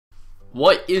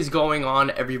What is going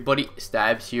on, everybody?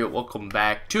 Stabs here. Welcome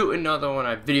back to another one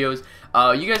of my videos.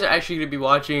 You guys are actually going to be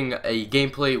watching a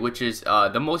gameplay which is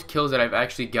the most kills that I've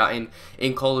actually gotten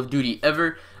in Call of Duty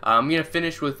ever. I'm going to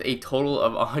finish with a total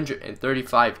of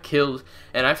 135 kills,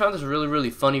 and I found this really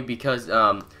funny because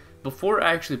before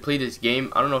I actually played this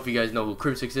game, I don't know if you guys know who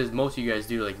Cryptix is. Most of you guys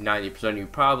do, like 90% of you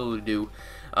probably do.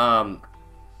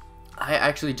 I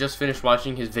actually just finished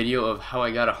watching his video of how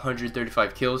I got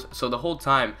 135 kills. So the whole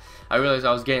time I realized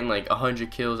I was getting like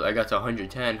 100 kills. I got to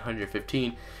 110,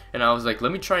 115, and I was like,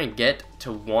 let me try and get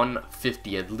to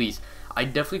 150 at least. I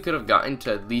definitely could have gotten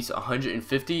to at least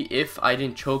 150 if I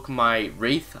didn't choke my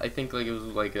Wraith. I think like it was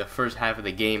like the first half of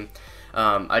the game.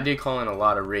 I did call in a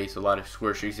lot of Wraiths, a lot of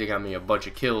score streaks. They got me a bunch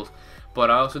of kills, but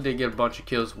I also did get a bunch of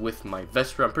kills with my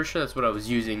Vesper. I'm pretty sure that's what I was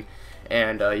using,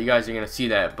 and you guys are gonna see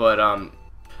that. But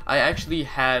I actually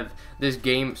have this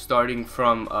game starting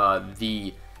from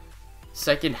the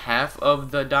second half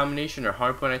of the domination or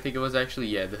hardpoint. I think it was actually,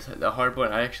 yeah, the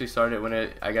hardpoint. I actually started when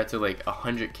I got to like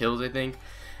 100 kills, I think.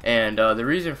 And the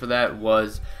reason for that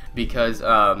was because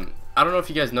I don't know if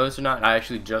you guys noticed or not. I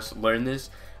actually just learned this.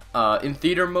 In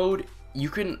theater mode,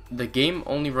 the game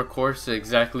only records to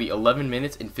exactly 11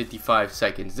 minutes and 55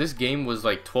 seconds. This game was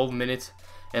like 12 minutes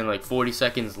and like 40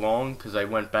 seconds long because I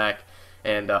went back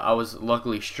and I was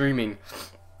luckily streaming.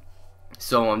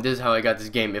 So this is how I got this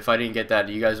game. If I didn't get that,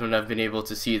 you guys wouldn't have been able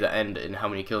to see the end and how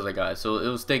many kills I got. So it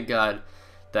was, thank God,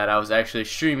 that I was actually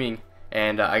streaming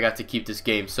and I got to keep this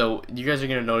game. So you guys are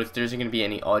gonna notice there isn't gonna be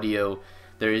any audio,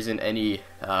 there isn't any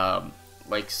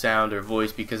like sound or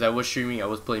voice, because I was streaming, I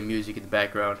was playing music in the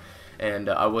background, and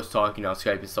I was talking on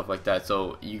Skype and stuff like that.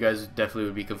 So you guys definitely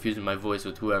would be confusing my voice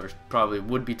with whoever probably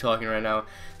would be talking right now.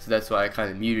 So that's why I kind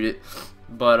of muted it.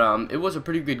 But it was a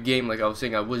pretty good game. Like I was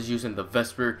saying, I was using the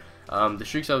Vesper. The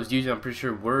streaks I was using, I'm pretty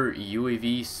sure, were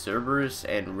UAV, Cerberus,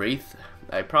 and Wraith.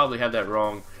 I probably have that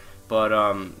wrong, but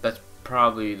that's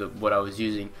probably what I was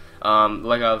using.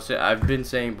 Like I've been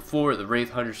saying before, the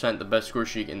Wraith 100% the best score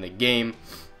streak in the game.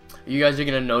 You guys are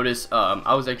gonna notice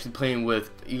I was actually playing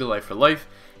with Eagle Eye for Life,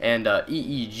 and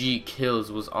EEG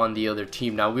Kills was on the other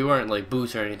team. Now we weren't like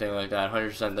boosts or anything like that.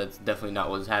 100%, that's definitely not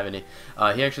what was happening.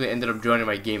 He actually ended up joining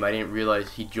my game. I didn't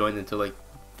realize he joined until like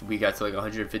we got to like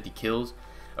 150 kills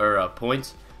or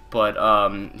points. But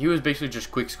he was basically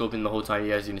just quick scoping the whole time.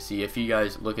 You guys are gonna see if you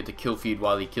guys look at the kill feed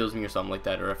while he kills me or something like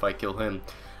that, or if I kill him.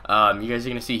 You guys are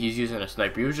gonna see he's using a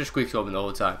sniper. He was just quick scoping the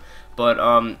whole time. But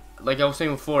like I was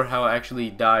saying before, how I actually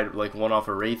died like one off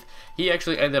a Wraith. He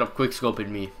actually ended up quick scoping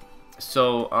me.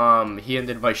 So he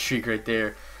ended my streak right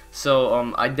there.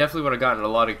 So I definitely would have gotten a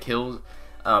lot of kills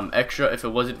extra if it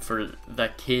wasn't for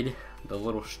that kid, the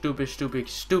little stupid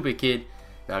kid.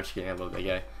 No, I'm just kidding, I love that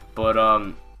guy.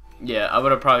 But yeah, I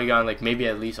would have probably gotten like maybe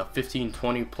at least a 15,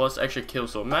 20 plus extra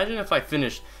kills. So imagine if I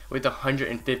finished with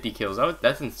 150 kills.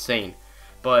 That's insane.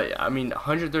 But I mean,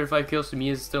 135 kills to me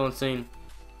is still insane.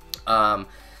 To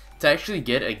actually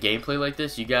get a gameplay like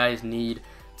this, you guys need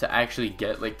to actually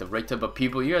get like the right type of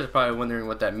people. You guys are probably wondering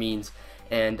what that means.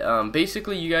 And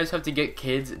basically, you guys have to get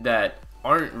kids that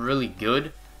aren't really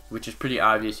good, which is pretty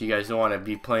obvious. You guys don't want to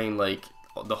be playing like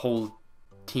the whole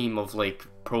team of like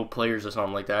pro players or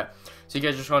something like that. So you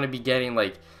guys just want to be getting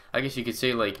like, I guess you could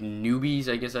say like newbies,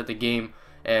 I guess, at the game.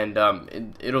 And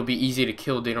it'll be easy to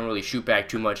kill. They don't really shoot back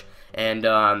too much. And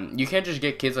you can't just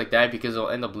get kids like that because they'll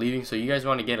end up leaving. So you guys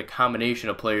want to get a combination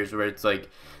of players where it's like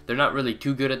they're not really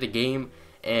too good at the game,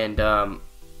 and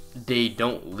they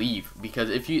don't leave. Because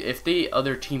if the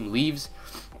other team leaves,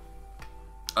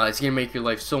 it's gonna make your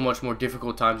life so much more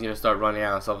difficult. Time's gonna start running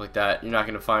out and stuff like that. You're not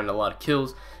gonna find a lot of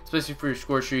kills, especially for your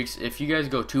score streaks. If you guys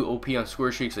go too OP on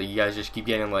score streaks, like you guys just keep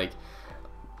getting like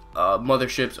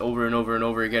motherships over and over and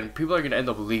over again, people are gonna end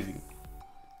up leaving.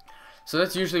 So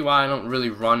that's usually why I don't really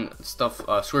run stuff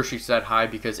score streaks that high,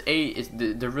 because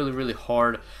they're really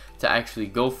hard to actually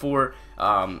go for,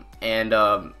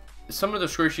 and some of the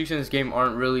score streaks in this game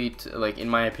aren't really like, in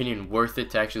my opinion, worth it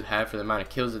to actually have for the amount of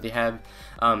kills that they have.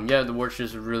 Yeah, the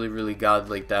Warriors are really god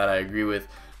like that, I agree with,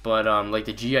 but like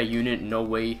the GI unit, no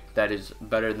way that is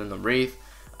better than the Wraith.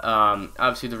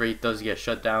 Obviously the Wraith does get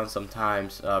shut down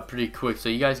sometimes pretty quick, so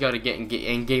you guys got to get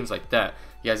in games like that.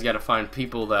 You guys got to find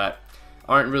people that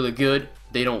aren't really good,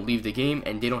 they don't leave the game,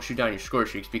 and they don't shoot down your score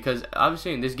streaks, because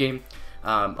obviously in this game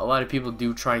a lot of people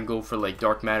do try and go for like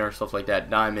dark matter and stuff like that,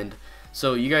 diamond.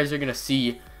 So you guys are gonna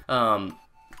see a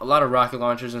lot of rocket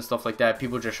launchers and stuff like that.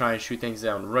 People just trying to shoot things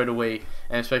down right away,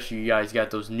 and especially you guys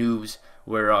got those noobs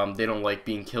where they don't like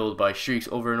being killed by streaks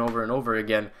over and over and over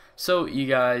again. So you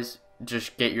guys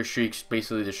just get your streaks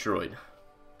basically destroyed.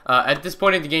 At this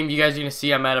point in the game, you guys are gonna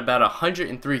see I'm at about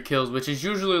 103 kills, which is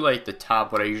usually like the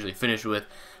top what I usually finish with.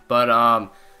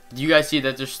 But you guys see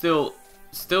that there's still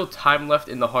time left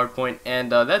in the hardpoint,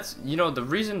 and that's, you know, the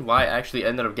reason why I actually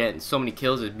ended up getting so many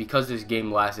kills is because this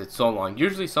game lasted so long.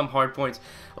 Usually some hardpoints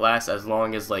last as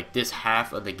long as like this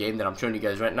half of the game that I'm showing you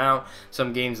guys right now.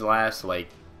 Some games last like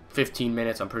 15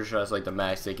 minutes. I'm pretty sure that's like the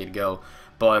max they could go.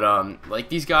 But like,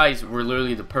 these guys were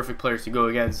literally the perfect players to go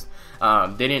against.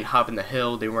 They didn't hop in the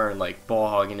hill, they weren't like ball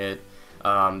hogging it,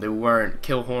 they weren't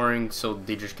kill whoring, so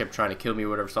they just kept trying to kill me or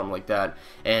whatever, something like that.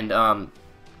 And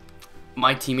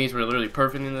my teammates were literally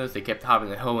perfect in this. They kept hopping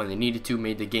the hill when they needed to,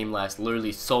 made the game last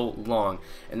literally so long.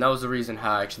 And that was the reason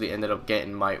how I actually ended up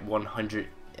getting my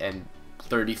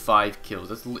 135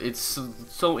 kills. It's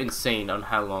so insane on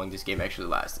how long this game actually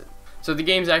lasted. So the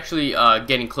game's actually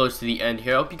getting close to the end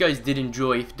here. I hope you guys did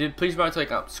enjoy. If you did, please remember to like,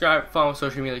 subscribe, follow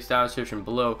social media links down in the description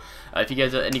below. If you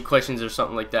guys have any questions or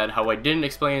something like that, how I didn't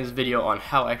explain in this video on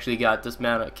how I actually got this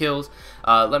amount of kills,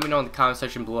 let me know in the comment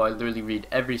section below. I literally read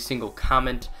every single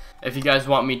comment. If you guys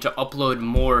want me to upload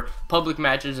more public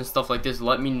matches and stuff like this,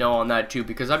 let me know on that too,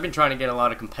 because I've been trying to get a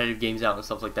lot of competitive games out and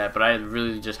stuff like that, but I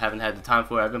really just haven't had the time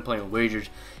for it. I've been playing wagers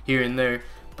here and there.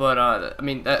 But, I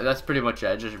mean, that's pretty much it.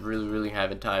 I just really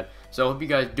haven't time. So, I hope you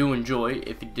guys do enjoy.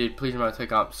 If you did, please remember to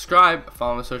click on subscribe.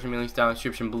 Follow my social media links down in the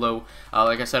description below.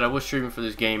 Like I said, I was streaming for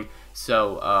this game.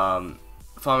 So,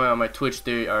 follow me on my Twitch.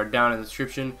 They are down in the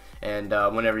description. And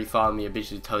whenever you follow me, it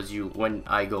basically tells you when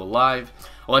I go live.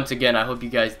 Once again, I hope you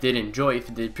guys did enjoy. If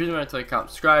you did, please remember to like,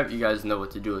 comment, subscribe. You guys know what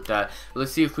to do with that.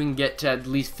 Let's see if we can get to at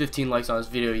least 15 likes on this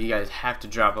video. You guys have to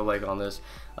drop a like on this.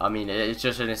 I mean, it's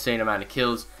just an insane amount of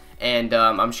kills. And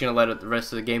I'm just going to let the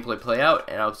rest of the gameplay play out,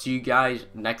 and I'll see you guys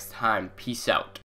next time. Peace out.